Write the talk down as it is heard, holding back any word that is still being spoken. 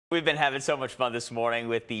We've been having so much fun this morning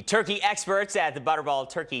with the turkey experts at the Butterball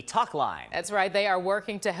Turkey Talk Line. That's right. They are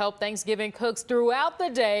working to help Thanksgiving cooks throughout the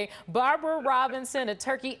day. Barbara Robinson, a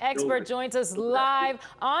turkey expert, joins us live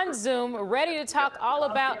on Zoom, ready to talk all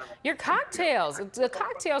about your cocktails, the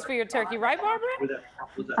cocktails for your turkey, right, Barbara?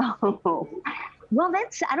 Oh, well,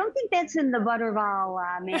 I don't think that's in the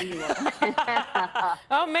Butterball manual.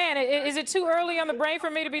 Oh, man, is it too early on the brain for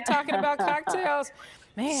me to be talking about cocktails?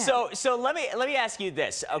 Man. So let me ask you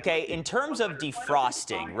this, okay? In terms of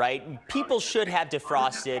defrosting, right? People should have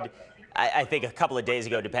defrosted, I think, a couple of days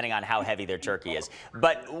ago, depending on how heavy their turkey is.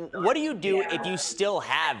 But what do you do if you still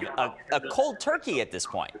have a cold turkey at this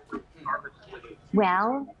point?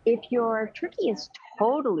 Well, if your turkey is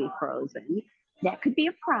totally frozen, that could be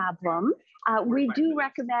a problem. We do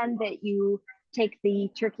recommend that you take the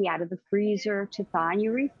turkey out of the freezer to thaw in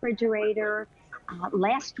your refrigerator.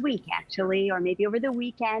 Last week, actually, or maybe over the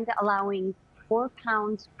weekend, allowing 4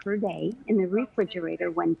 pounds per day in the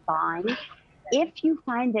refrigerator when thawing. If you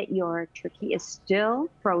find that your turkey is still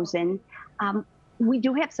frozen, we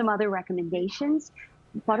do have some other recommendations.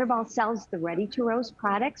 Butterball sells the ready-to-roast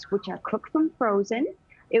products, which are cooked from frozen.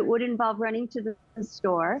 It would involve running to the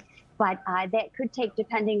store, but that could take,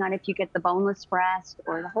 depending on if you get the boneless breast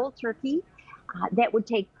or the whole turkey, that would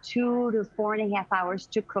take 2 to 4.5 hours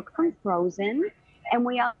to cook from frozen. And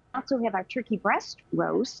we also have our turkey breast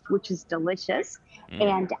roast, which is delicious.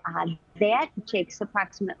 And that takes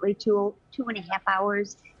approximately 2.5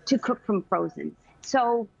 hours to cook from frozen.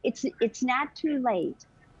 So it's not too late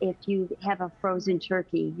if you have a frozen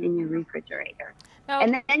turkey in your refrigerator. No.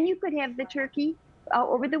 And then you could have the turkey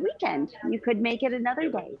over the weekend. You could make it another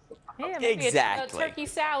day. Yeah, maybe Exactly. a turkey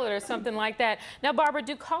salad or something like that. Now, Barbara,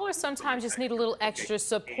 do callers sometimes just need a little extra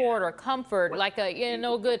support or comfort, like a,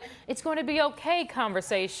 good, it's going to be okay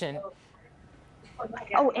conversation?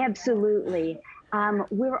 Oh, absolutely.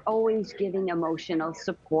 We're always giving emotional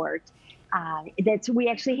support. We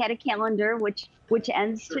actually had a calendar which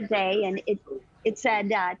ends today, and it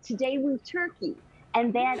said today with turkey,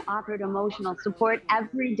 and that offered emotional support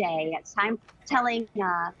every day. It's time telling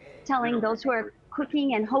those who are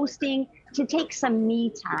cooking and hosting to take some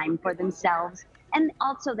me time for themselves. And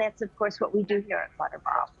also, that's of course what we do here at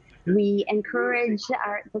Butterball. We encourage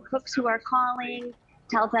the cooks who are calling,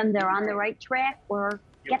 tell them they're on the right track, or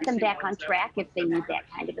get them back on track if they need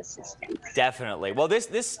that kind of assistance. Definitely. Well,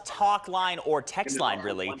 this talk line or text line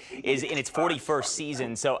really is in its 41st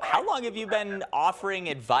season. So how long have you been offering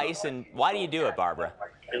advice, and why do you do it, Barbara?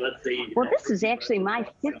 Well, this is actually my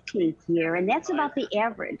 15th year, and that's about the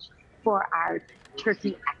average for our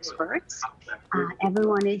turkey experts.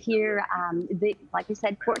 Everyone is here, like I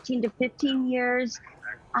said, 14 to 15 years.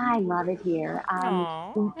 I love it here.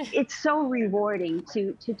 It's so rewarding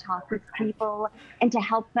to talk with people and to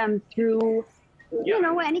help them through,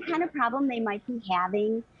 any kind of problem they might be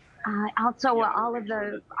having. Also, all of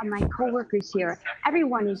my coworkers here,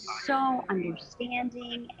 everyone is so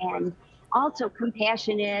understanding and also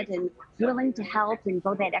compassionate and willing to help and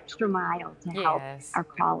go that extra mile to help our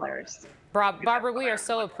callers. Barbara, we are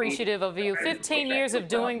so appreciative of you. 15 years of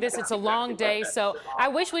doing this. It's a long day, so I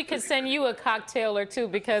wish we could send you a cocktail or two,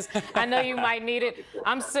 because I know you might need it.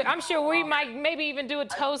 I'm sure we might maybe even do a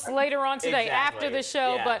toast later on today after the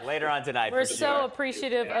show. Yeah, but later on tonight. We're so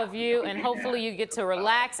appreciative of you, and hopefully you get to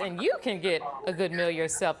relax and you can get a good meal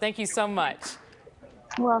yourself. Thank you so much.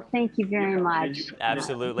 Well, thank you very much.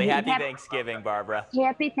 Absolutely. Happy Thanksgiving, Barbara.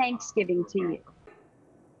 Happy Thanksgiving to you.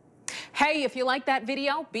 Hey, if you like that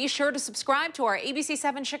video, be sure to subscribe to our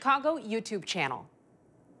ABC7 Chicago YouTube channel.